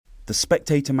The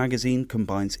Spectator magazine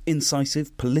combines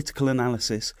incisive political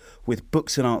analysis with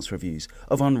books and arts reviews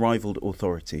of unrivalled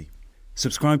authority.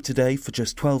 Subscribe today for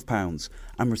just £12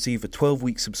 and receive a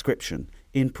 12-week subscription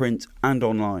in print and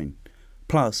online,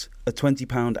 plus a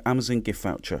 £20 Amazon gift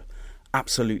voucher,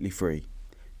 absolutely free.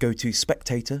 Go to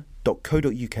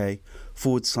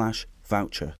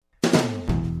spectator.co.uk/voucher.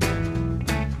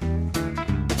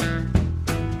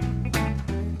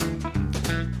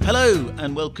 Hello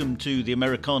and welcome to the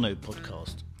Americano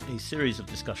podcast, a series of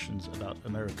discussions about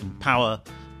American power,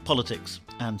 politics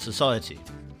and society.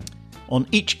 On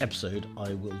each episode,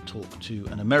 I will talk to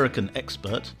an American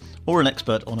expert or an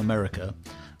expert on America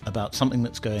about something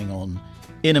that's going on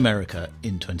in America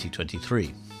in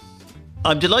 2023.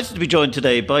 I'm delighted to be joined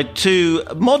today by two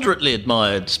moderately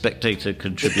admired Spectator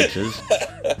contributors.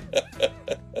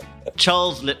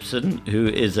 Charles Lipson, who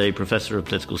is a professor of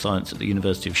political science at the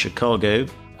University of Chicago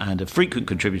and a frequent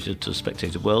contributor to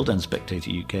Spectator World and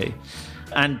Spectator UK,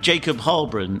 and Jacob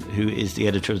Heilbrunn, who is the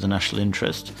editor of The National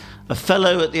Interest, a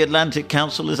fellow at the Atlantic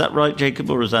Council. Is that right, Jacob,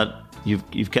 or is that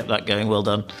you've kept that going? Well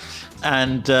done.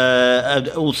 And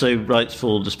also writes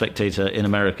for The Spectator in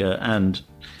America and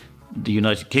the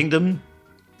United Kingdom.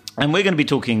 And we're going to be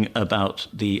talking about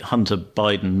the Hunter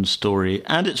Biden story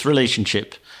and its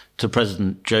relationship to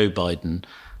President Joe Biden.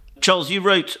 Charles, you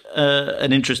wrote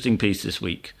an interesting piece this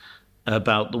week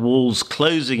about the walls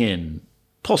closing in,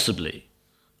 possibly,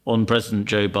 on President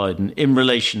Joe Biden in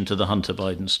relation to the Hunter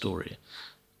Biden story.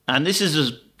 And this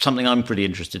is something I'm pretty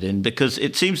interested in because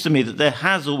it seems to me that there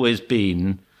has always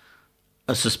been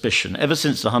a suspicion, ever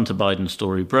since the Hunter Biden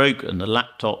story broke and the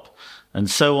laptop and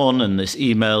so on, and this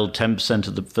email,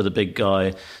 10% for the big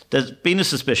guy, there's been a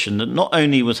suspicion that not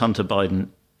only was Hunter Biden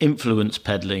influence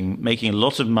peddling, making a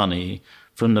lot of money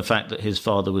from the fact that his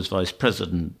father was vice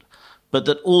president, but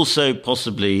that also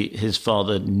possibly his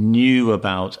father knew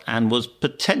about and was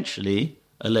potentially,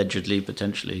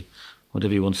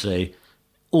 whatever you want to say,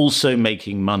 also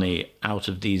making money out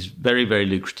of these very, very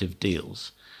lucrative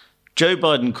deals. Joe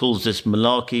Biden calls this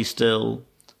malarkey still,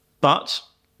 but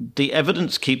the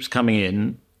evidence keeps coming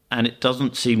in and it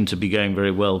doesn't seem to be going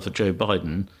very well for Joe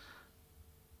Biden.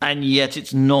 And yet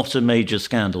it's not a major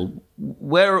scandal.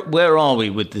 Where are we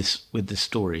with this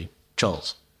story,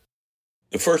 Charles?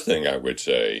 The first thing I would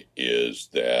say is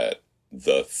that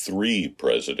the three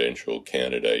presidential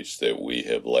candidates that we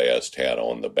have last had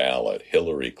on the ballot,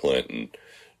 Hillary Clinton,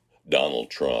 Donald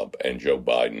Trump, and Joe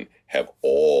Biden, have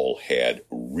all had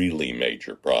really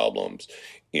major problems.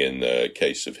 In the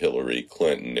case of Hillary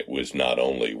Clinton, it was not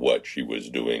only what she was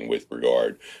doing with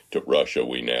regard to Russia.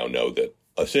 We now know that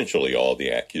essentially all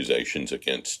the accusations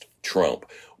against Trump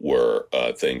were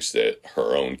things that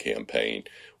her own campaign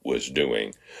was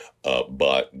doing,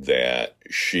 but that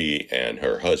she and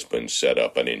her husband set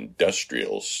up an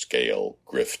industrial-scale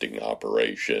grifting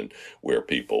operation where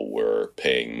people were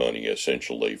paying money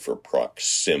essentially for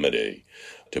proximity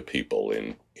to people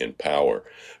in power.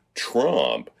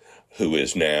 Trump, who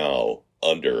is now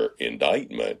under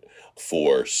indictment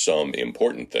for some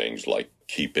important things like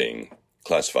keeping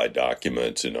classified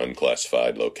documents in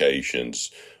unclassified locations,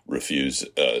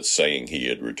 saying he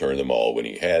had returned them all when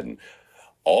he hadn't.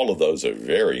 All of those are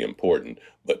very important,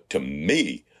 but to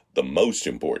me, the most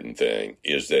important thing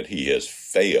is that he has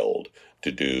failed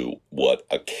to do what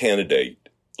a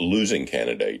losing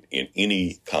candidate in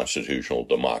any constitutional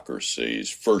democracy's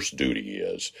first duty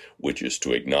is, which is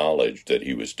to acknowledge that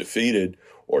he was defeated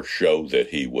or show that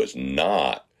he was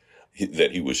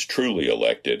truly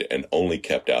elected and only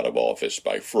kept out of office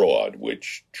by fraud,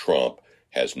 which Trump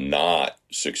has not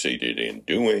succeeded in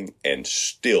doing and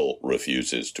still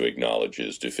refuses to acknowledge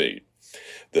his defeat.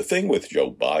 The thing with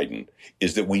Joe Biden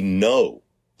is that we know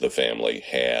the family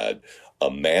had a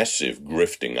massive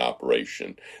grifting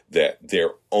operation, that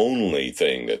their only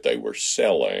thing that they were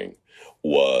selling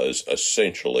was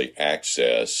essentially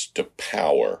access to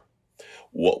power.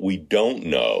 What we don't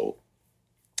know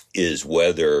is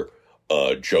whether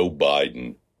Joe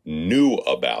Biden knew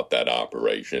about that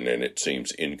operation, and it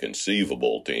seems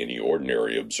inconceivable to any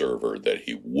ordinary observer that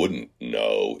he wouldn't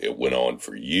know. It went on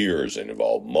for years and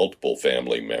involved multiple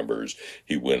family members.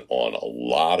 He went on a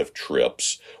lot of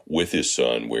trips with his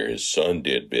son where his son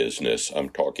did business. I'm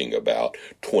talking about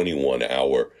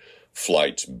 21-hour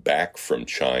flights back from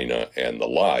China and the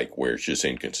like, where it's just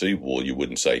inconceivable. You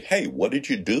wouldn't say, hey, what did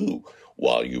you do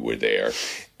while you were there?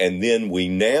 And then we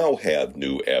now have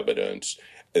new evidence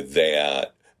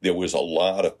that there was a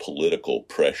lot of political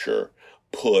pressure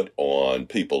put on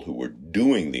people who were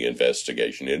doing the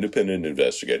investigation, independent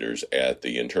investigators at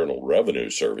the Internal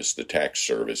Revenue Service, the tax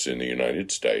service in the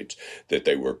United States, that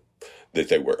they were that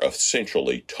they were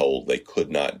essentially told they could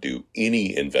not do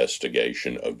any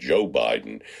investigation of Joe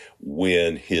Biden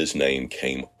when his name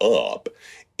came up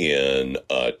in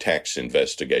tax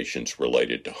investigations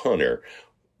related to Hunter.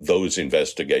 Those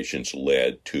investigations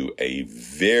led to a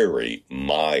very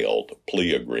mild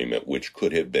plea agreement, which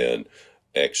could have been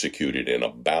executed in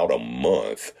about a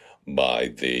month by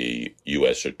the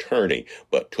U.S. attorney,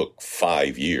 but took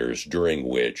 5 years, during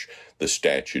which the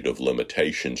statute of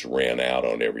limitations ran out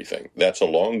on everything. That's a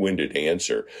long-winded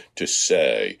answer to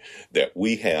say that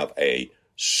we have a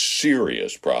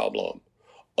serious problem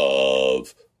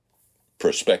of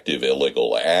prospective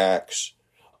illegal acts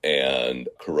and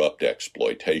corrupt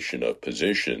exploitation of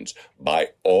positions by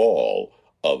all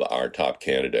of our top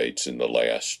candidates in the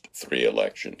last 3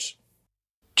 elections.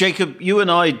 Jacob, you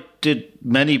and I did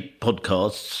many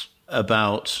podcasts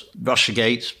about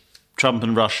Russiagate, Trump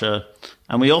and Russia,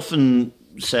 and we often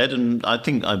said, and I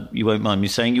think you won't mind me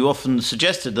saying, you often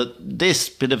suggested that this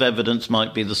bit of evidence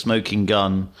might be the smoking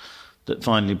gun that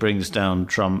finally brings down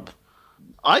Trump.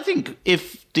 I think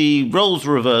if the roles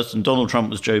were reversed and Donald Trump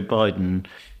was Joe Biden,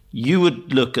 you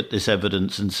would look at this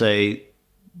evidence and say,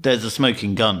 there's a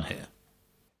smoking gun here.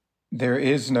 There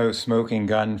is no smoking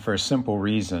gun for a simple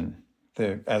reason.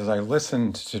 As I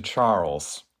listened to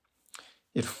Charles,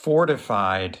 it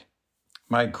fortified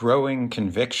my growing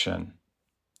conviction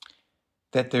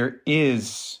that there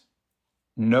is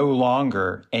no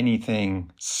longer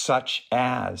anything such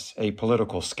as a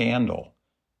political scandal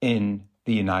in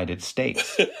the United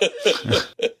States.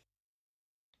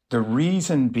 The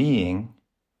reason being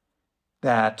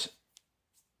that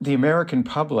the American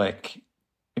public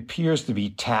appears to be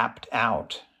tapped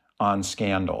out on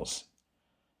scandals.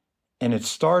 And it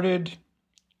started,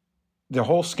 the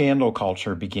whole scandal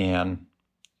culture began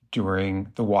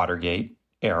during the Watergate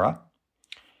era.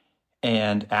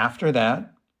 And after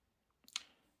that,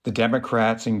 the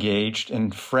Democrats engaged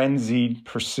in frenzied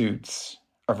pursuits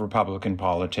of Republican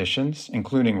politicians,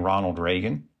 including Ronald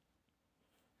Reagan.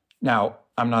 Now,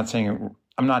 I'm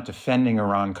not defending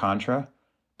Iran-Contra,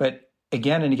 but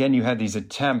again and again, you had these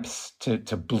attempts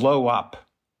to blow up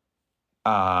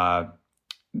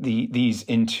these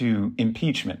into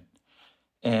impeachment.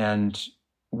 And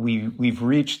we've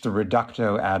reached the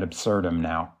reductio ad absurdum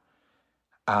now.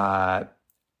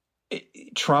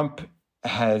 Trump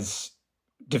has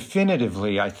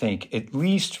definitively, I think, at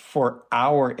least for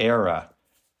our era,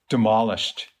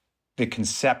 demolished the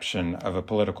conception of a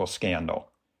political scandal.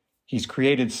 He's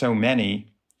created so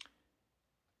many,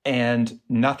 and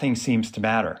nothing seems to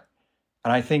matter.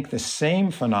 And I think the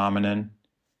same phenomenon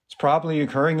is probably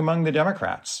occurring among the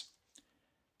Democrats.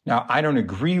 Now, I don't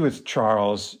agree with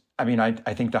Charles. I mean, I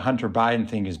think the Hunter Biden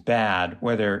thing is bad.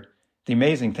 Whether the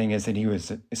amazing thing is that he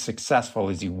was as successful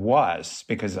as he was,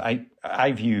 because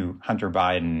I view Hunter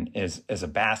Biden as a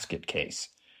basket case.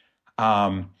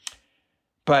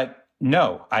 But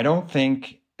no, I don't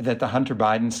think that the Hunter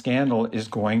Biden scandal is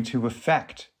going to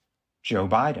affect Joe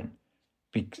Biden,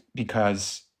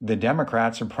 because the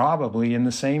Democrats are probably in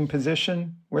the same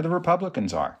position where the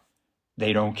Republicans are.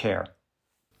 They don't care.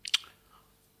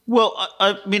 Well,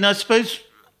 I mean, I suppose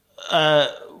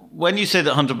when you say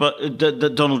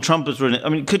that Donald Trump has ruined it, I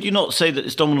mean, could you not say that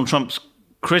it's Donald Trump's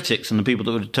critics and the people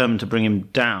that were determined to bring him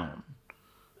down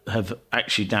have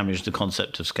actually damaged the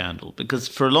concept of scandal? Because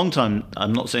for a long time,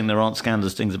 I'm not saying there aren't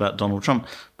scandalous things about Donald Trump,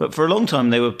 but for a long time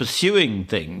they were pursuing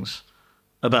things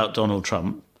about Donald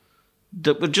Trump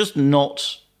that were just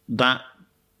not that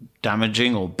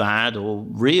damaging or bad or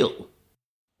real.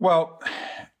 Well,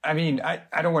 I mean, I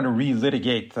don't want to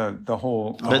relitigate the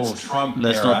whole Trump era.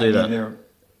 Let's not do that. I mean,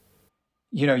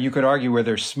 you could argue where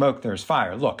there's smoke, there's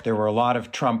fire. Look, there were a lot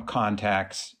of Trump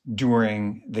contacts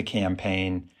during the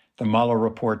campaign. The Mueller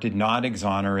report did not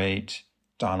exonerate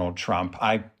Donald Trump.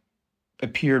 I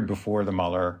appeared before the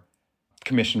Mueller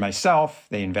commission myself.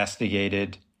 They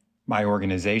investigated my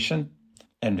organization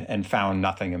and found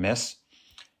nothing amiss.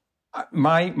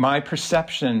 My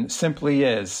perception simply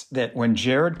is that when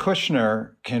Jared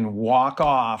Kushner can walk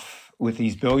off with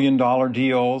these billion-dollar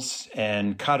deals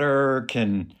and Qatar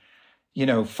can,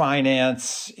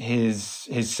 finance his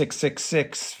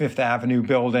 666 Fifth Avenue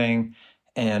building,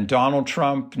 and Donald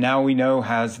Trump, now we know,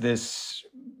 has this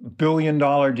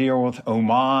billion-dollar deal with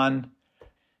Oman,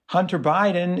 Hunter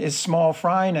Biden is small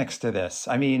fry next to this.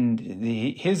 I mean,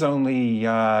 the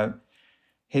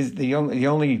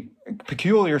only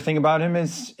peculiar thing about him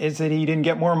is that he didn't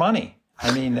get more money.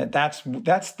 I mean,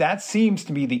 that seems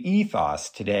to be the ethos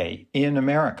today in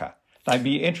America. I'd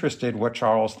be interested what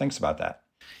Charles thinks about that.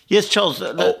 Yes, Charles.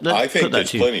 I think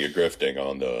there's plenty of grifting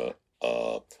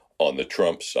on the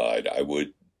Trump side. I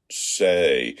would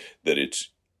say that it's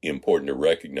important to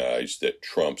recognize that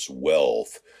Trump's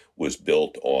wealth was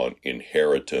built on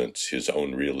inheritance, his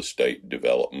own real estate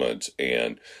developments,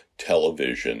 and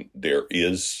television. There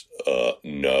is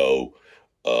no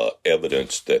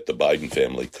evidence that the Biden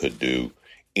family could do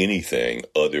anything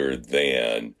other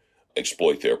than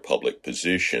exploit their public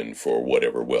position for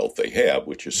whatever wealth they have,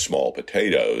 which is small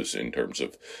potatoes in terms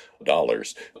of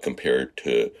dollars compared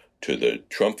to the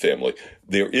Trump family.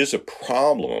 There is a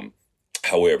problem,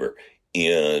 however,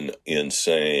 in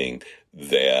saying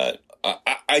that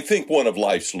I think one of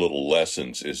life's little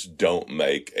lessons is don't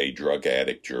make a drug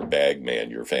addict your bag man,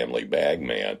 your family bag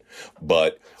man.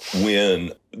 But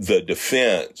when the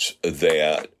defense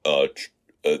that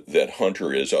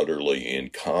Hunter is utterly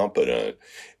incompetent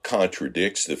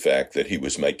contradicts the fact that he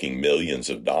was making millions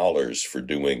of dollars for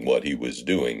doing what he was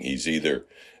doing, he's either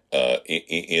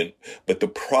but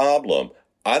the problem,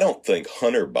 I don't think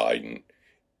Hunter Biden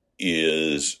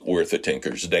is worth a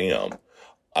tinker's dam.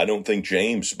 I don't think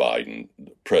James Biden,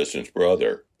 the president's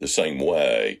brother, the same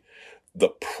way. The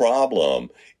problem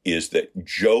is that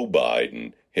Joe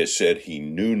Biden has said he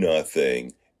knew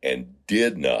nothing and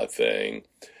did nothing.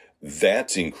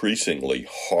 That's increasingly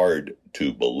hard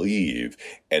to believe.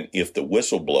 And if the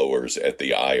whistleblowers at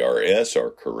the IRS are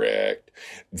correct,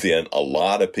 then a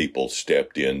lot of people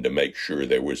stepped in to make sure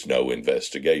there was no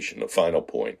investigation. A final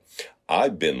point.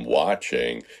 I've been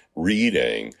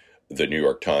reading the New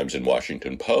York Times and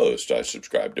Washington Post. I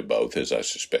subscribe to both, as I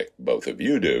suspect both of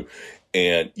you do.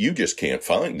 And you just can't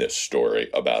find this story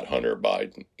about Hunter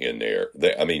Biden in there.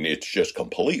 It's just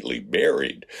completely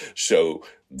buried. So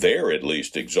they're at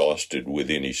least exhausted with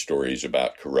any stories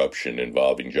about corruption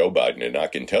involving Joe Biden. And I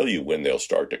can tell you when they'll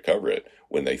start to cover it,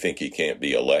 when they think he can't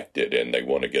be elected and they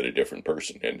want to get a different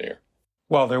person in there.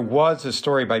 Well, there was a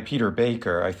story by Peter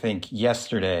Baker, I think,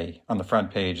 yesterday on the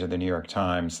front page of the New York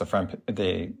Times,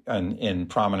 and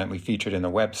prominently featured in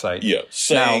the website. Yeah,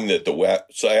 saying that the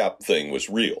WhatsApp thing was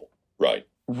real, right?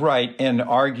 Right, and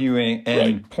arguing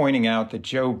and pointing out that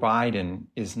Joe Biden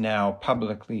is now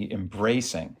publicly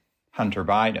embracing Hunter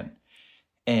Biden.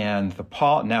 And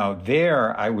now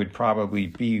there I would probably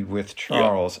be with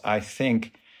Charles. Yeah. I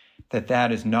think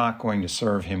that is not going to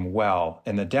serve him well.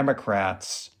 And the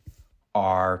Democrats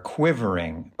are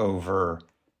quivering over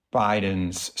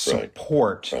Biden's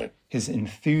support, his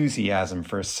enthusiasm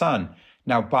for his son.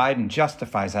 Now, Biden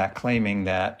justifies that, claiming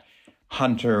that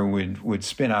Hunter would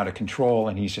spin out of control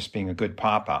and he's just being a good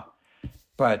papa.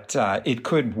 But it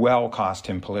could well cost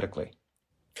him politically.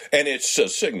 And it's a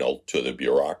signal to the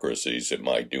bureaucracies that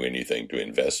might do anything to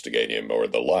investigate him or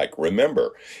the like.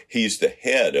 Remember, he's the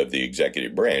head of the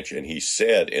executive branch, and he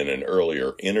said in an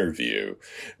earlier interview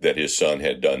that his son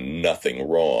had done nothing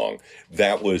wrong.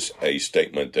 That was a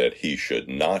statement that he should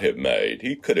not have made.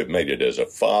 He could have made it as a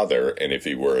father, and if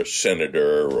he were a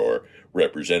senator or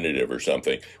representative or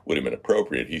something, would have been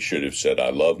appropriate. He should have said,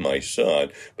 I love my son,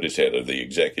 but as head of the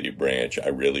executive branch, I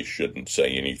really shouldn't say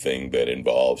anything that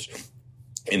involves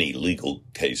any legal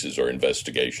cases or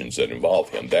investigations that involve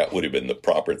him. That would have been the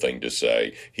proper thing to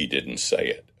say. He didn't say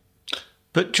it.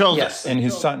 But Charles, yes, and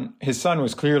his son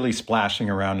was clearly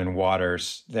splashing around in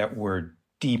waters that were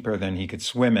deeper than he could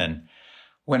swim in.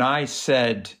 When I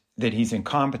said that he's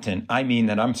incompetent, I mean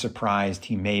that I'm surprised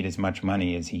he made as much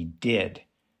money as he did.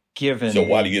 So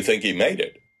why do you think he made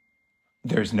it?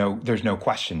 There's no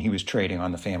question. He was trading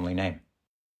on the family name.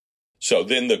 So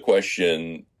then the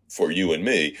question for you and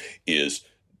me is,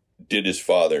 did his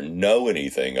father know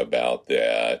anything about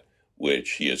that,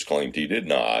 which he has claimed he did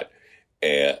not,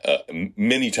 and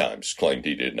many times claimed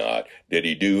he did not? Did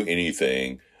he do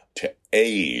anything to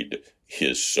aid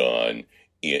his son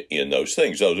in those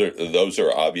things? Those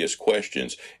are obvious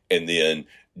questions. And then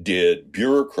did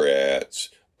bureaucrats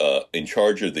in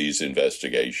charge of these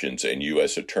investigations and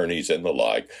U.S. attorneys and the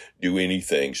like do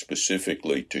anything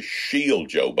specifically to shield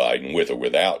Joe Biden, with or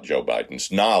without Joe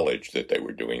Biden's knowledge that they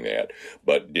were doing that?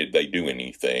 But did they do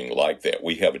anything like that?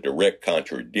 We have a direct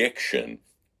contradiction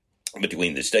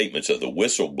between the statements of the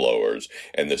whistleblowers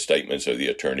and the statements of the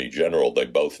Attorney General. They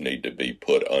both need to be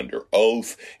put under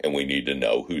oath, and we need to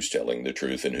know who's telling the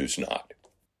truth and who's not.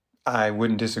 I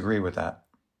wouldn't disagree with that.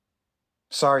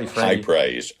 Sorry, Freddy. High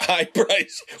praise.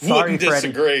 Sorry, Wouldn't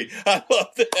disagree. Freddy. I love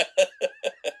that.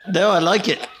 No, I like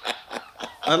it.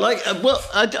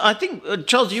 I think,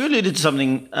 Charles, you alluded to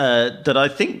something that I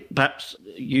think perhaps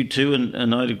you too,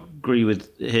 and I'd agree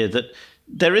with here, that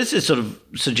there is this sort of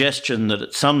suggestion that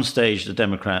at some stage the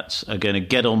Democrats are going to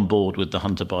get on board with the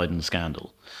Hunter Biden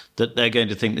scandal, that they're going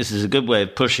to think this is a good way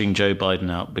of pushing Joe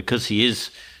Biden out because he is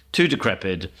too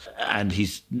decrepit and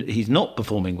he's not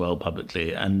performing well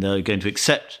publicly, and they're going to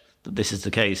accept that this is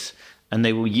the case and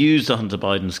they will use the Hunter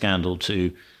Biden scandal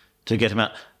to get him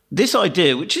out. This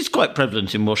idea, which is quite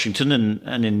prevalent in Washington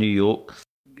and in New York,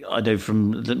 I know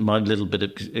from my little bit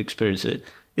of experience, it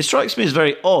strikes me as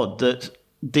very odd that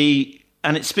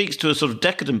and it speaks to a sort of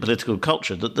decadent political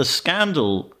culture, that the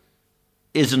scandal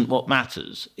isn't what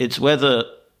matters. It's whether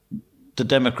the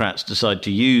Democrats decide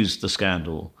to use the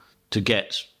scandal to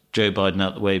get Joe Biden out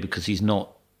of the way because he's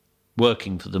not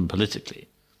working for them politically.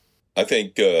 I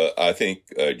think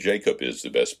Jacob is the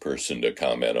best person to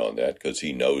comment on that because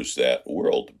he knows that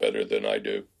world better than I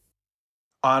do.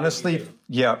 Honestly,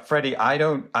 yeah, Freddie, I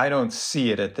don't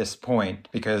see it at this point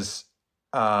because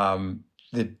the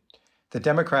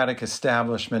Democratic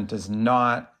establishment does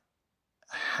not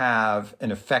have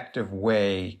an effective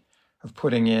way of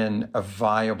putting in a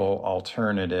viable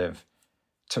alternative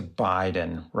to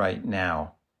Biden right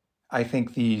now. I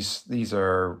think this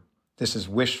is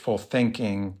wishful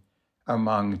thinking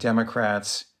among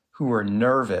Democrats who are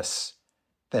nervous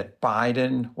that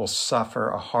Biden will suffer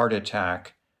a heart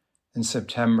attack in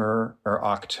September or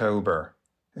October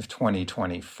of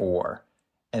 2024.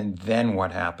 And then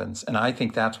what happens? And I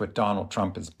think that's what Donald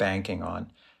Trump is banking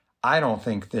on. I don't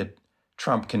think that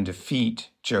Trump can defeat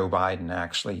Joe Biden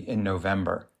actually in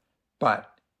November.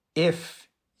 But if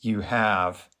you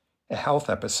have a health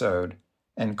episode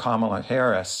and Kamala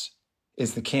Harris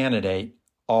is the candidate,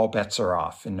 all bets are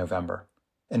off in November.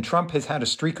 And Trump has had a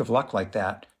streak of luck like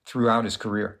that throughout his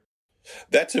career.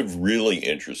 That's a really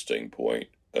interesting point,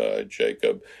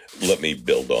 Jacob. Let me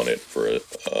build on it for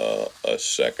a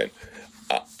second.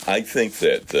 I think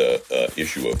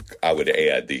that I would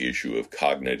add the issue of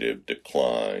cognitive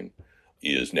decline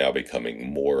is now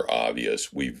becoming more obvious.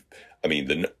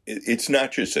 It's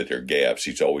not just that they're gaffes.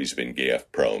 He's always been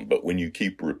gaffe prone. But when you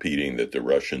keep repeating that the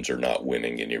Russians are not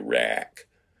winning in Iraq,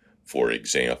 for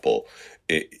example,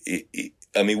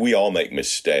 we all make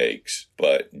mistakes,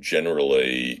 but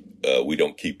generally we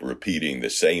don't keep repeating the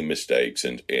same mistakes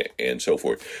and so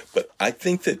forth. But I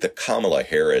think that the Kamala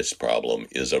Harris problem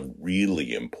is a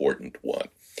really important one.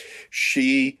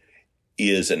 She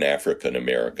is an African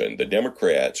American. The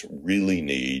Democrats really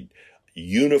need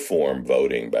uniform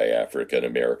voting by African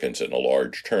Americans and a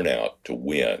large turnout to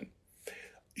win.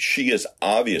 She is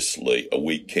obviously a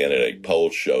weak candidate.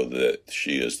 Polls show that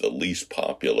she is the least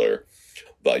popular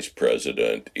vice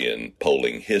president in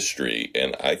polling history,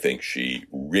 and I think she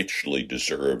richly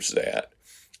deserves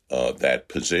that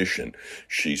position.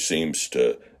 She seems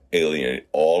to alienate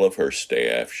all of her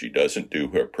staff. She doesn't do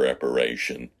her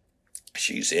preparation.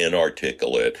 She's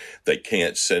inarticulate. They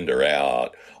can't send her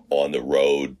out on the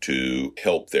road to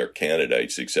help their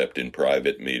candidates except in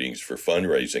private meetings for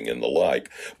fundraising and the like.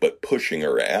 But pushing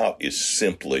her out is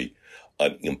simply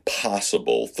an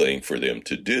impossible thing for them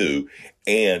to do.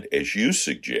 And as you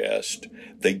suggest,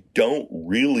 they don't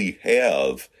really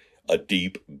have a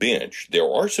deep bench.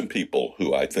 There are some people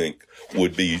who I think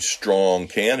would be strong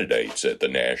candidates at the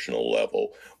national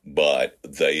level, but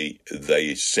they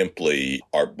simply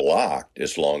are blocked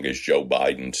as long as Joe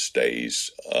Biden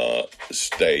stays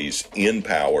in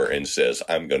power and says,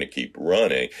 I'm going to keep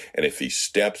running. And if he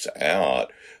steps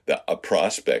out, a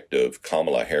prospect of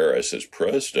Kamala Harris as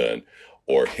president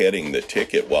or heading the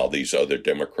ticket while these other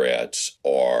Democrats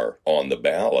are on the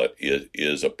ballot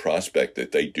is a prospect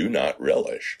that they do not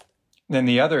relish. Then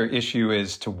the other issue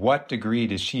is, to what degree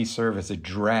does she serve as a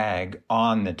drag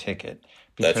on the ticket?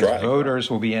 Because That's right. Voters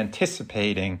will be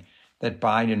anticipating that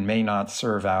Biden may not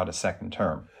serve out a second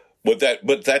term. But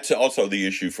that's also the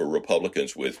issue for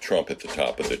Republicans with Trump at the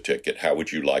top of the ticket. How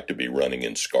would you like to be running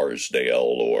in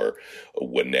Scarsdale or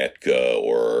Winnetka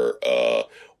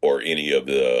or any of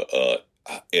the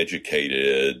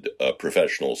educated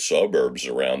professional suburbs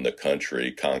around the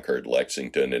country, Concord,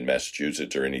 Lexington, and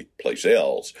Massachusetts, or any place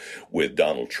else, with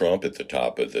Donald Trump at the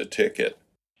top of the ticket?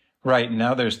 Right.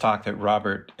 Now there's talk that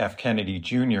Robert F. Kennedy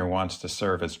Jr. wants to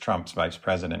serve as Trump's vice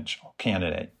presidential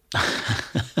candidate.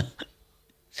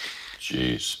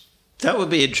 Jeez. That would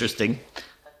be interesting.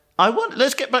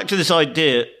 Let's get back to this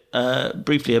idea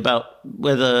briefly about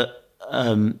whether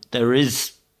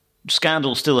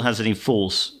scandal still has any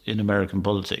force in American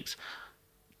politics.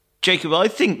 Jacob, I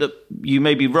think that you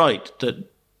may be right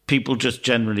that people just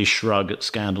generally shrug at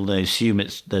scandal. They assume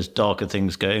there's darker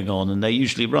things going on, and they're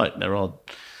usually right. There are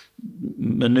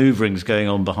maneuverings going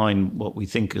on behind what we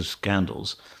think of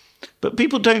scandals. But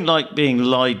people don't like being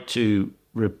lied to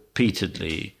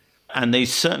repeatedly, and they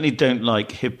certainly don't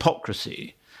like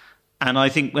hypocrisy. And I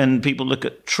think when people look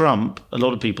at Trump, a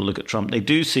lot of people look at Trump, they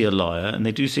do see a liar and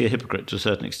they do see a hypocrite to a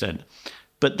certain extent.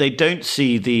 But they don't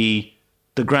see the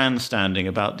the grandstanding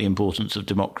about the importance of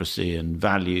democracy and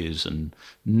values and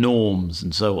norms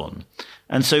and so on.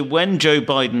 And so when Joe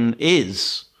Biden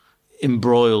is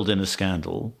embroiled in a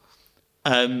scandal,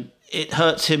 it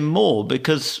hurts him more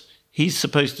because he's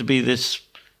supposed to be this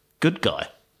good guy.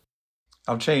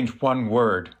 I'll change one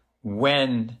word,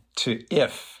 when to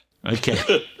if.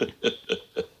 Okay.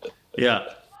 Yeah.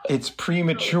 It's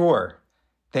premature.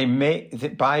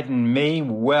 Biden may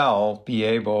well be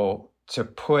able to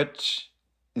put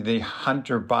the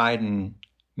Hunter Biden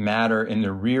matter in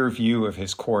the rear view of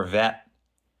his Corvette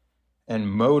and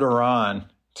motor on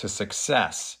to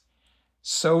success.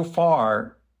 So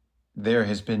far, there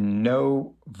has been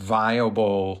no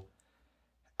viable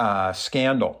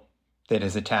scandal that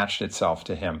has attached itself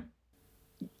to him.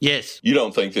 Yes. You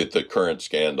don't think that the current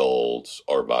scandals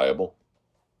are viable?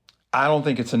 I don't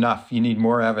think it's enough. You need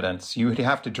more evidence. You would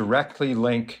have to directly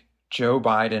link Joe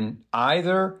Biden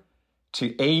either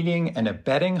to aiding and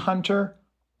abetting Hunter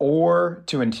or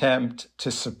to attempt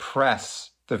to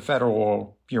suppress the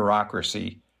federal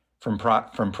bureaucracy from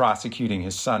prosecuting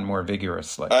his son more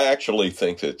vigorously. I actually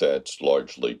think that that's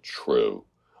largely true.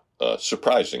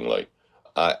 Surprisingly,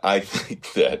 I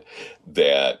think that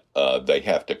they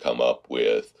have to come up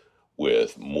with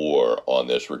more on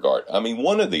this regard. I mean,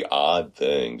 one of the odd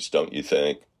things, don't you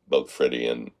think, both Freddy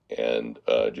and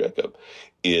Jacob,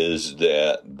 is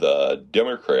that the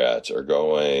Democrats are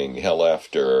going hell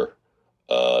after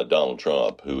Donald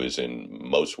Trump, who is in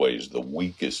most ways the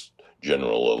weakest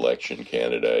general election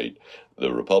candidate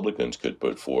the Republicans could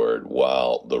put forward,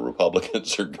 while the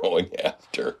Republicans are going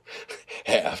after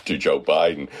Joe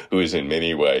Biden, who is in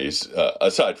many ways,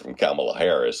 aside from Kamala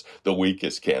Harris, the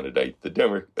weakest candidate the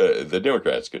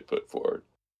Democrats could put forward.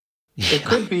 It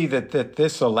could be that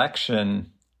this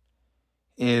election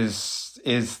is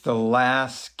the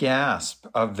last gasp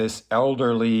of this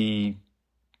elderly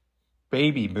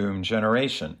baby boom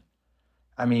generation.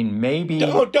 I mean, maybe...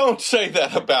 Don't say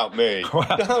that about me.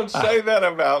 Don't say that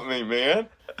about me, man.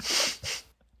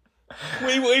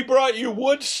 We brought you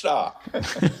Woodstock.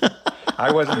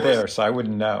 I wasn't there, so I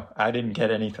wouldn't know. I didn't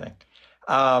get anything.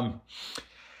 There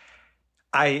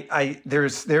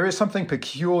is something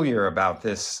peculiar about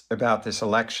this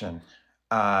election,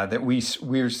 that we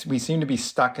seem to be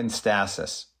stuck in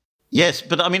stasis. Yes,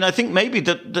 but I mean, I think maybe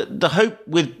the hope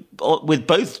with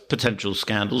both potential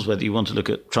scandals, whether you want to look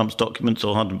at Trump's documents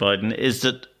or Hunter Biden, is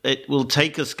that it will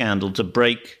take a scandal to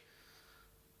break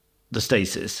the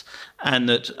stasis, and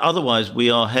that otherwise we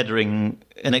are heading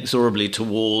inexorably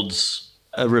towards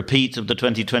a repeat of the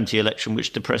 2020 election,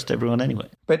 which depressed everyone anyway.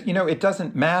 But, it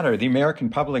doesn't matter. The American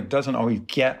public doesn't always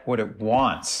get what it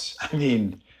wants. I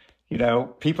mean,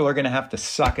 people are going to have to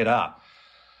suck it up.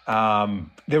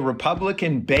 The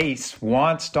Republican base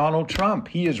wants Donald Trump.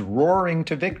 He is roaring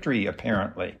to victory,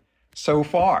 apparently, so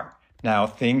far. Now,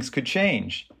 things could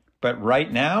change. But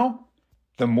right now,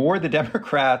 the more the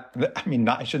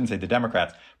I shouldn't say the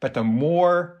Democrats, but the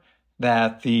more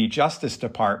that the Justice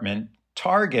Department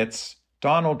targets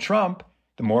Donald Trump,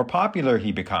 the more popular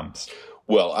he becomes.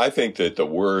 Well, I think that the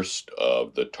worst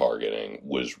of the targeting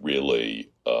was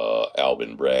really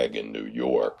Alvin Bragg in New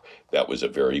York. That was a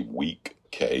very weak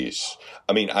case.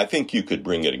 I mean, I think you could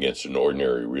bring it against an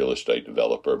ordinary real estate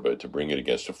developer, but to bring it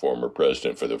against a former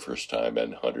president for the first time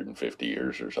in 150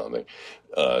 years or something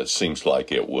seems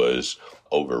like it was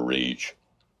overreach.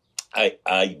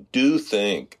 I do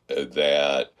think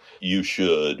that you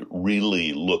should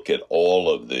really look at all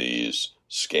of these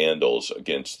scandals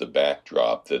against the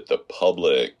backdrop that the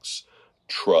public's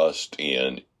trust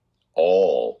in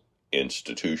all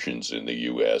institutions in the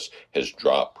U.S. has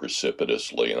dropped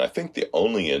precipitously. And I think the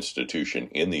only institution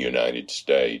in the United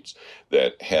States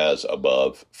that has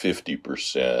above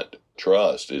 50%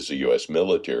 trust is the U.S.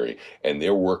 military. And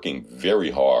they're working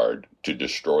very hard to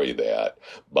destroy that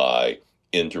by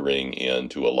entering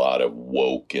into a lot of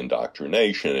woke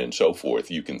indoctrination and so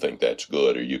forth. You can think that's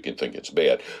good or you can think it's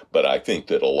bad. But I think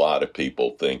that a lot of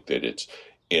people think that it's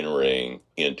entering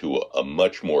into a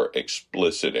much more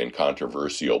explicit and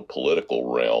controversial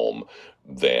political realm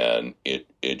than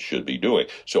it should be doing.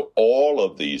 So all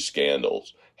of these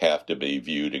scandals have to be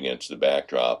viewed against the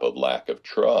backdrop of lack of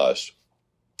trust.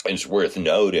 It's worth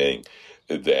noting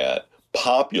that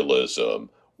populism,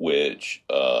 which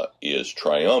is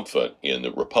triumphant in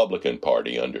the Republican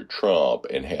Party under Trump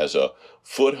and has a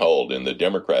foothold in the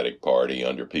Democratic Party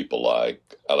under people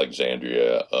like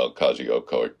Alexandria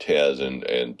Ocasio-Cortez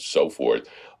and so forth,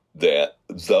 that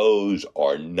those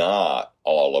are not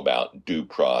all about due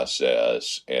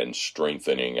process and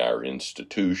strengthening our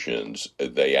institutions.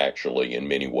 They actually, in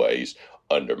many ways,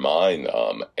 undermine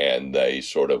them, and they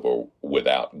sort of are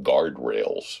without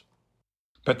guardrails.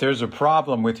 But there's a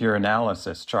problem with your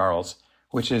analysis, Charles,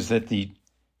 which is that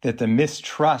the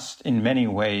mistrust in many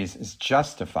ways is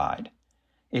justified.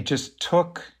 It just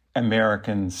took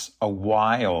Americans a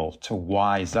while to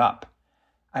wise up.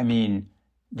 I mean,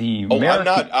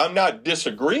 I'm not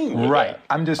disagreeing with right. that.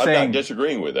 I'm just saying. I'm not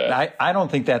disagreeing with that. I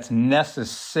don't think that's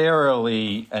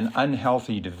necessarily an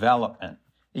unhealthy development.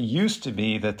 It used to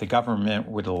be that the government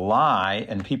would lie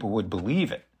and people would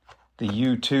believe it. The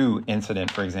U-2 incident,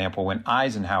 for example, when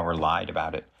Eisenhower lied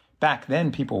about it. Back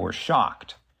then, people were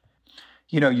shocked.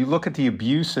 You know, you look at the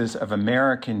abuses of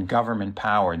American government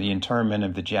power, the internment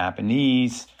of the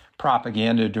Japanese,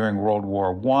 propaganda during World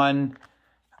War I,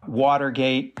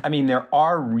 Watergate. I mean, there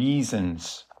are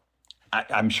reasons,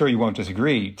 I'm sure you won't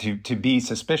disagree, to be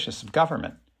suspicious of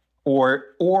government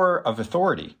or of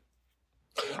authority.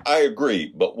 I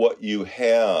agree. But what you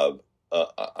have,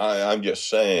 I'm just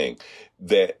saying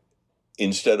that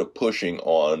instead of pushing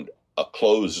on a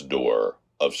closed door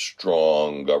of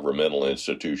strong governmental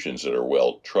institutions that are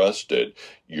well trusted,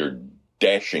 you're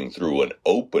dashing through an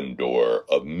open door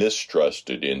of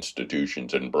mistrusted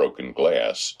institutions and broken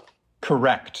glass.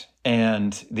 Correct.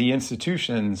 And the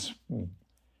institutions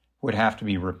would have to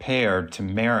be repaired to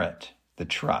merit the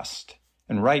trust.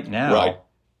 And right now,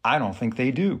 I don't think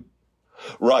they do.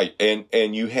 Right.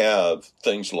 And you have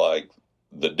things like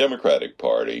the Democratic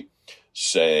Party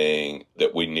saying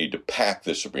that we need to pack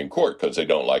the Supreme Court because they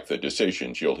don't like the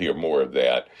decisions. You'll hear more of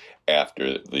that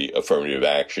after the affirmative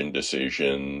action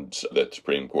decisions that the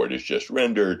Supreme Court has just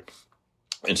rendered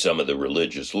and some of the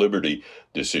religious liberty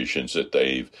decisions that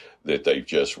they've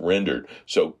just rendered.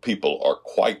 So people are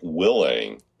quite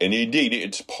willing, and indeed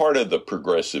it's part of the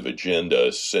progressive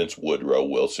agenda since Woodrow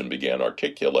Wilson began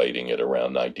articulating it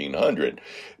around 1900,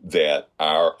 that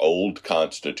our old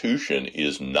Constitution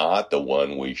is not the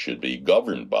one we should be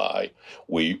governed by.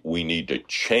 We need to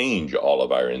change all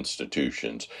of our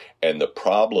institutions. And the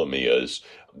problem is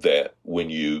that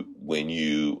when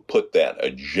you put that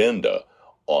agenda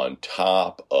on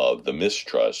top of the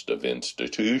mistrust of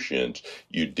institutions,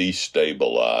 you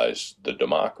destabilize the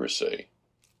democracy.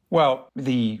 Well,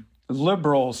 the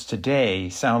liberals today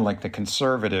sound like the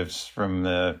conservatives from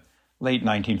the late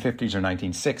 1950s or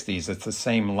 1960s. It's the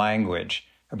same language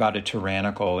about a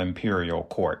tyrannical imperial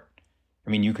court. I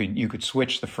mean, you could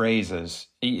switch the phrases.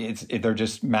 They're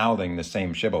just mouthing the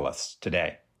same shibboleths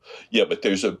today. Yeah, but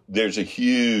there's a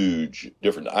huge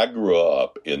difference. I grew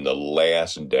up in the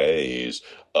last days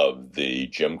of the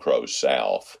Jim Crow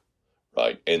South,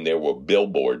 right? And there were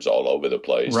billboards all over the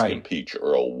place to impeach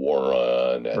Earl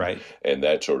Warren and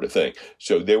that sort of thing.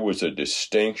 So there was a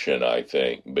distinction, I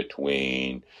think,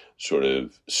 between sort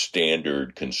of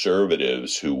standard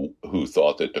conservatives who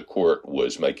thought that the court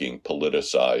was making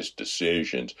politicized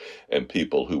decisions and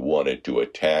people who wanted to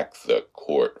attack the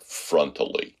court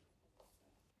frontally.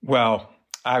 Well,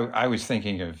 I was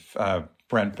thinking of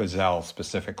Brent Bozell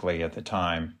specifically at the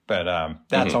time, but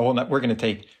that's a whole. We're going to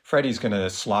take. Freddy's going to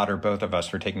slaughter both of us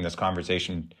for taking this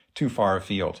conversation too far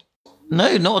afield.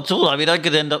 No, not at all. I mean, I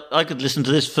could listen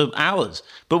to this for hours,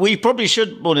 but we probably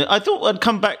should. I thought I'd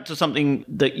come back to something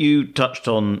that you touched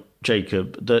on,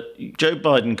 Jacob. That Joe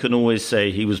Biden can always say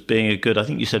he was being a good. I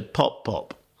think you said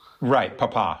pop. Right,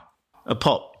 papa. A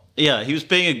pop. Yeah, he was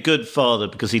being a good father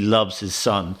because he loves his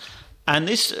son. And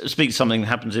this speaks to something that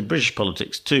happens in British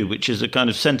politics too, which is a kind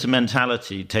of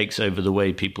sentimentality takes over the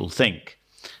way people think.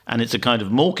 And it's a kind of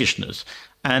mawkishness.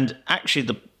 And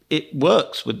actually it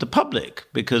works with the public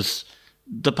because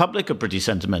the public are pretty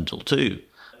sentimental too.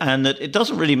 And that it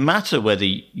doesn't really matter whether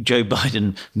Joe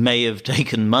Biden may have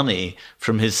taken money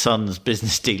from his son's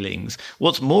business dealings.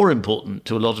 What's more important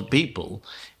to a lot of people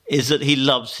is that he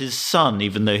loves his son,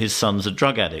 even though his son's a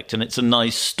drug addict. And it's a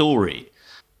nice story.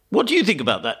 What do you think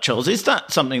about that, Charles? Is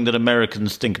that something that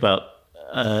Americans think about?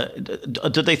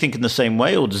 Do they think in the same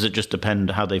way, or does it just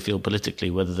depend how they feel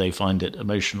politically, whether they find it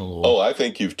emotional? Or... I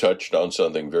think you've touched on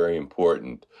something very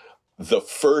important. The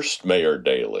first Mayor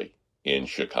Daley in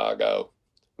Chicago,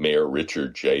 Mayor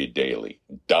Richard J. Daley,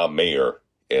 Da Mayor,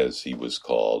 as he was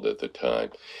called at the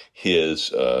time,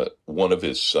 one of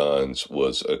his sons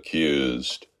was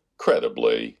accused,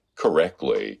 credibly,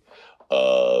 correctly,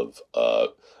 of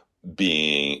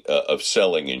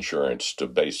selling insurance to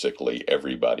basically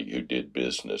everybody who did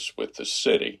business with the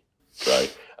city,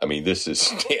 right? I mean, this is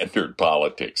standard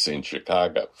politics in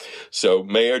Chicago. So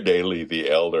Mayor Daley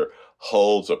the Elder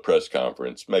holds a press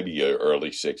conference, maybe early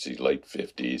 60s, late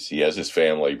 50s. He has his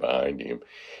family behind him.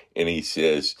 And he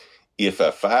says, if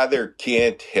a father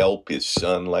can't help his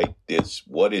son like this,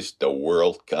 what is the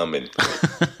world coming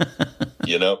to?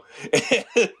 You know, and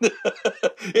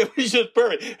it was just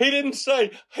perfect. He didn't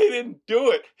say he didn't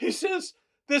do it. He says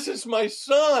This is my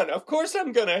son. Of course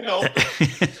I'm going to help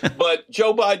him. But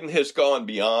Joe Biden has gone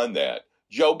beyond that.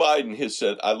 Joe Biden has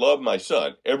said, I love my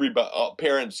son. Everybody,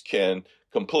 parents can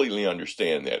completely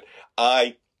understand that.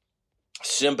 I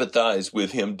sympathize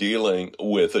with him dealing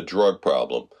with a drug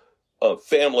problem.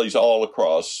 Families all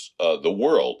across the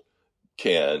world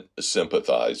can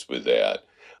sympathize with that.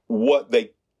 What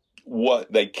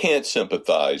they can't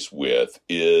sympathize with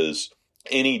is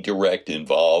any direct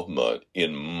involvement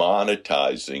in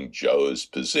monetizing Joe's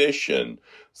position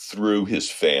through his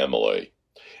family.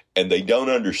 And they don't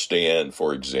understand,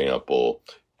 for example,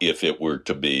 if it were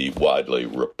to be widely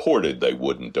reported, they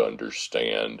wouldn't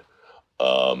understand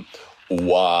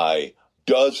why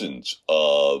dozens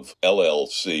of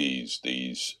LLCs,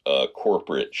 these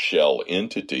corporate shell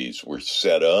entities, were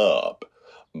set up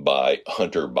by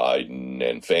Hunter Biden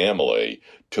and family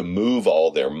to move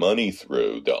all their money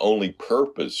through. The only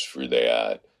purpose for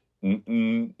that,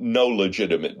 no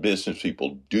legitimate business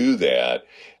people do that.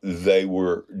 They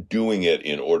were doing it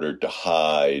in order to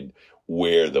hide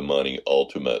where the money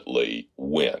ultimately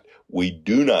went. We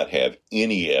do not have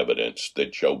any evidence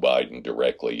that Joe Biden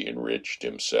directly enriched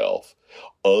himself,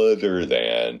 other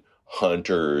than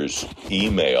Hunter's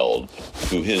emailed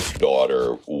to his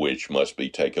daughter, which must be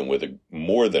taken with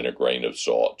more than a grain of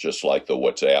salt, just like the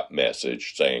WhatsApp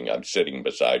message saying, I'm sitting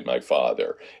beside my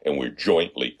father and we're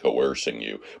jointly coercing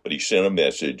you. But he sent a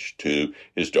message to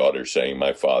his daughter saying,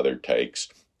 my father takes,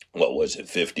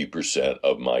 50%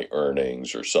 of my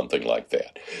earnings or something like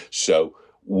that. So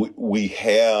we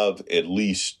have at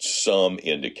least some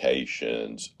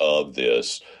indications of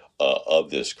this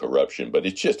corruption, but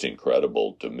it's just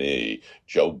incredible to me.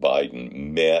 Joe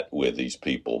Biden met with these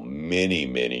people many,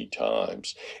 many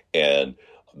times, and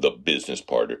the business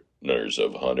partners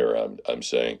of Hunter, I'm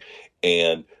saying.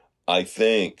 And I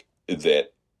think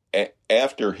that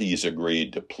after he's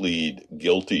agreed to plead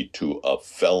guilty to a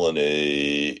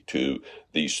felony, to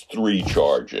these 3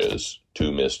 charges,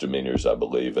 2 misdemeanors, I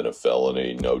believe, and a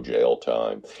felony, no jail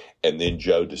time, and then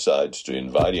Joe decides to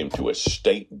invite him to a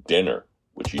state dinner,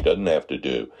 which he doesn't have to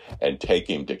do, and take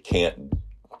him to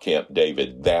Camp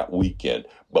David that weekend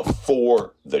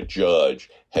before the judge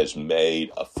has made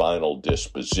a final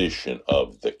disposition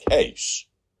of the case.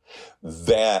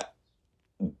 That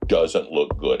doesn't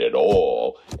look good at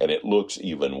all, and it looks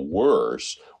even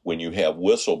worse when you have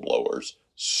whistleblowers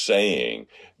saying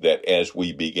that as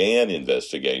we began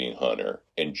investigating Hunter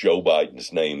and Joe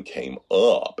Biden's name came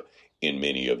up in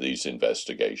many of these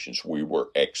investigations, we were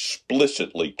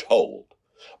explicitly told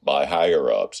by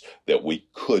higher-ups that we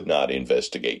could not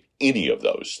investigate any of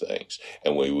those things.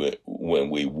 And when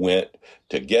we went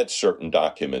to get certain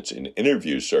documents and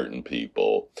interview certain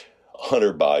people,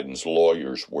 Hunter Biden's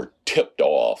lawyers were tipped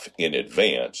off in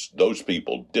advance. Those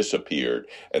people disappeared,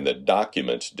 and the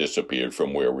documents disappeared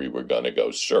from where we were going to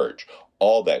go search.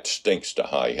 All that stinks to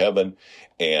high heaven,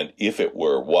 and if it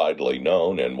were widely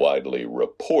known and widely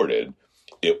reported,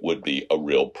 it would be a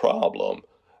real problem.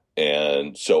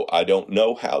 And so I don't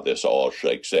know how this all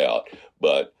shakes out,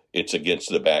 but it's against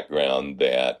the background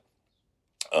that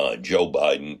Joe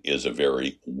Biden is a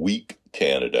very weak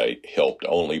candidate, helped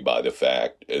only by the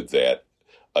fact that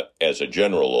as a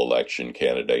general election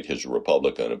candidate, his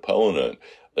Republican opponent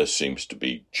seems to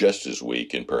be just as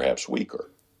weak and perhaps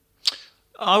weaker.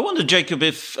 I wonder, Jacob,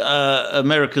 if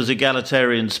America's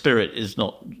egalitarian spirit is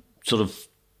not sort of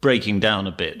breaking down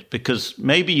a bit, because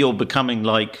maybe you're becoming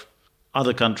like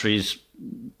other countries,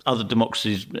 other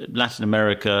democracies, Latin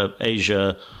America,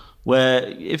 Asia, where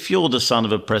if you're the son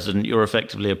of a president, you're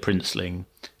effectively a princeling.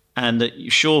 And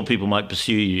that, sure, people might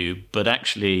pursue you, but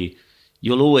actually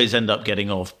you'll always end up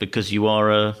getting off because you are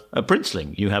a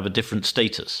princeling. You have a different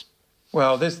status.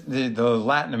 Well, the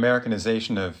Latin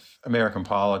Americanization of American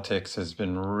politics has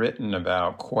been written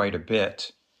about quite a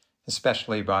bit,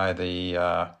 especially by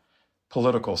the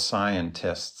political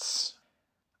scientists.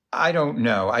 I don't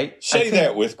know. I think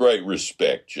that with great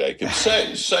respect, Jacob.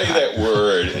 Say that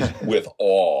word with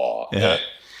awe. Yeah.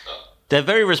 They're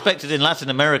very respected in Latin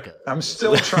America. I'm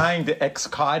still trying to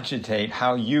excogitate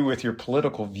how you, with your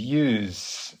political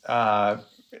views,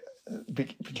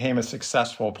 became a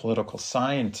successful political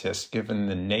scientist, given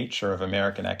the nature of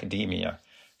American academia.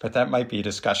 But that might be a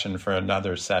discussion for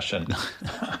another session.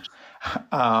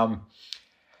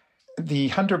 The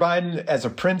Hunter Biden as a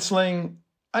princeling,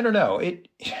 I don't know.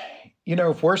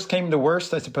 If worst came to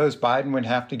worst, I suppose Biden would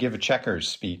have to give a checkers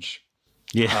speech.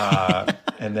 Yeah.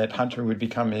 And that Hunter would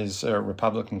become his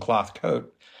Republican cloth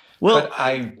coat. Well, but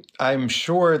I'm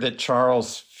sure that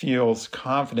Charles feels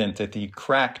confident that the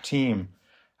crack team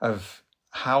of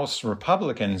House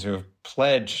Republicans who have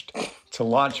pledged to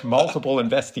launch multiple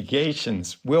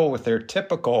investigations will, with their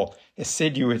typical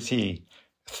assiduity,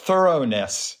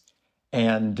 thoroughness,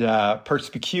 and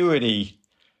perspicuity,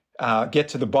 get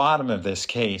to the bottom of this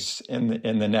case in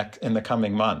the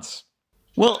coming months.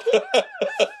 Well,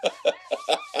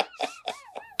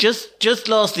 just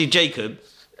lastly, Jacob,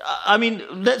 I mean,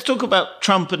 let's talk about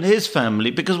Trump and his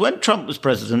family, because when Trump was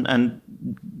president and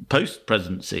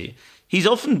post-presidency, he's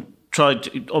often tried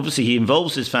to, obviously he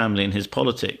involves his family in his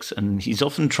politics, and he's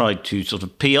often tried to sort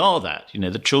of PR that. You know,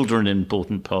 the children are an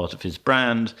important part of his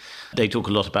brand. They talk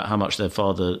a lot about how much their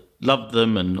father loved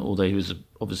them, and although he was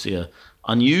obviously an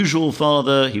unusual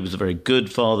father, he was a very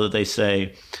good father, they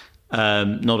say.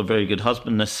 Not a very good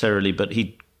husband necessarily, but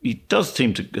he does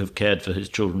seem to have cared for his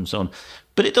children and so on.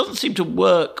 But it doesn't seem to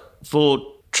work for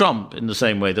Trump in the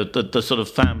same way, the sort of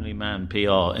family man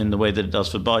PR in the way that it does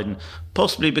for Biden,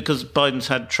 possibly because Biden's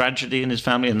had tragedy in his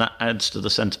family and that adds to the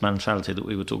sentimentality that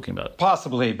we were talking about.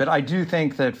 Possibly, but I do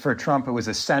think that for Trump it was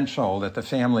essential that the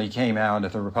family came out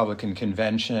at the Republican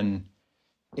convention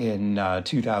in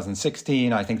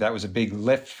 2016. I think that was a big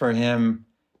lift for him,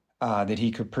 that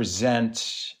he could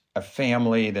present a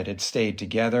family that had stayed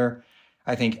together.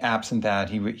 I think absent that,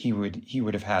 he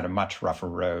would have had a much rougher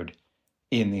road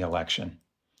in the election.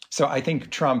 So I think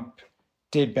Trump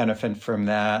did benefit from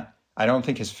that. I don't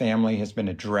think his family has been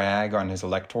a drag on his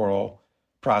electoral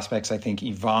prospects. I think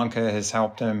Ivanka has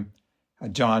helped him.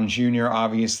 John Jr.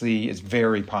 obviously is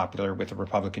very popular with the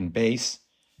Republican base.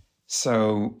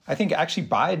 So I think actually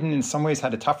Biden in some ways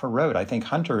had a tougher road. I think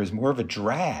Hunter is more of a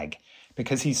drag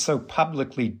because he's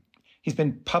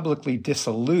been publicly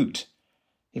dissolute.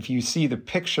 If you see the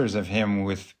pictures of him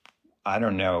with, I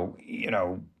don't know,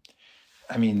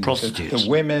 the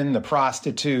women, the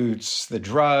prostitutes, the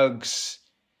drugs,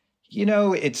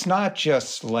 it's not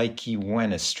just like he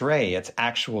went astray. It's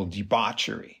actual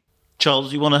debauchery.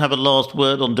 Charles, you want to have a last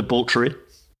word on debauchery?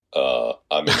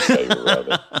 I'm in favor of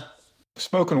it.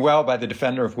 Spoken well by the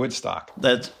defender of Woodstock.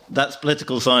 That's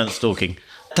political science talking.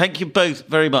 Thank you both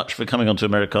very much for coming on to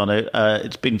Americano.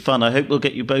 It's been fun. I hope we'll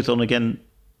get you both on again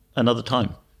another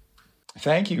time.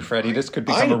 Thank you, Freddie. This could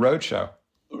become a roadshow.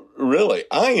 Really,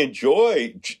 I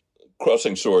enjoy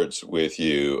crossing swords with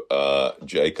you,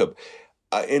 Jacob.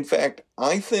 In fact,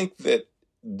 I think that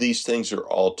these things are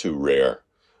all too rare.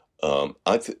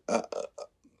 Let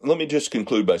me just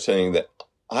conclude by saying that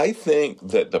I think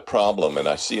that the problem, and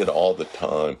I see it all the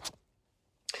time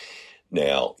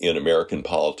now in American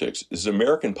politics, is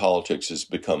American politics has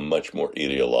become much more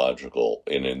ideological,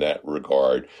 and in that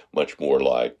regard, much more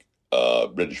like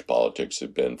British politics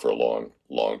have been for a long,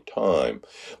 long time.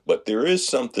 But there is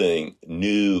something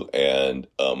new and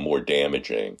more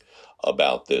damaging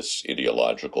about this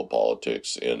ideological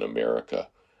politics in America.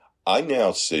 I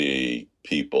now see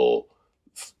people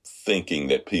thinking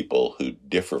that people who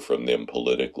differ from them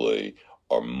politically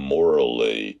are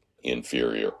morally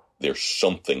inferior. There's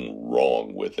something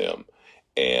wrong with them,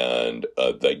 and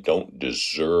they don't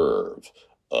deserve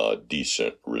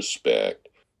decent respect.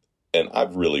 And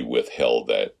I've really withheld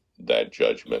that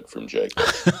judgment from Jacob.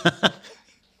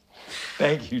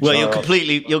 Thank you, Charles.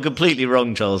 Well, you're completely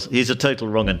wrong, Charles. He's a total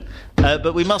wrong-un.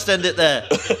 But we must end it there.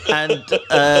 And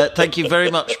thank you very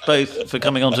much both for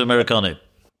coming on to Americano.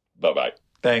 Bye-bye.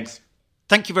 Thanks.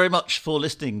 Thank you very much for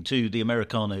listening to the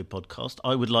Americano podcast.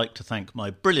 I would like to thank my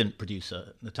brilliant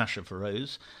producer, Natasha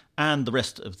Farrows, and the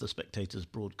rest of the Spectator's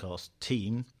broadcast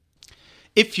team.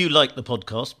 If you like the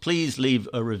podcast, please leave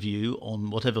a review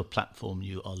on whatever platform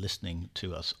you are listening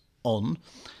to us on.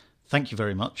 Thank you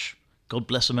very much. God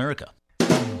bless America.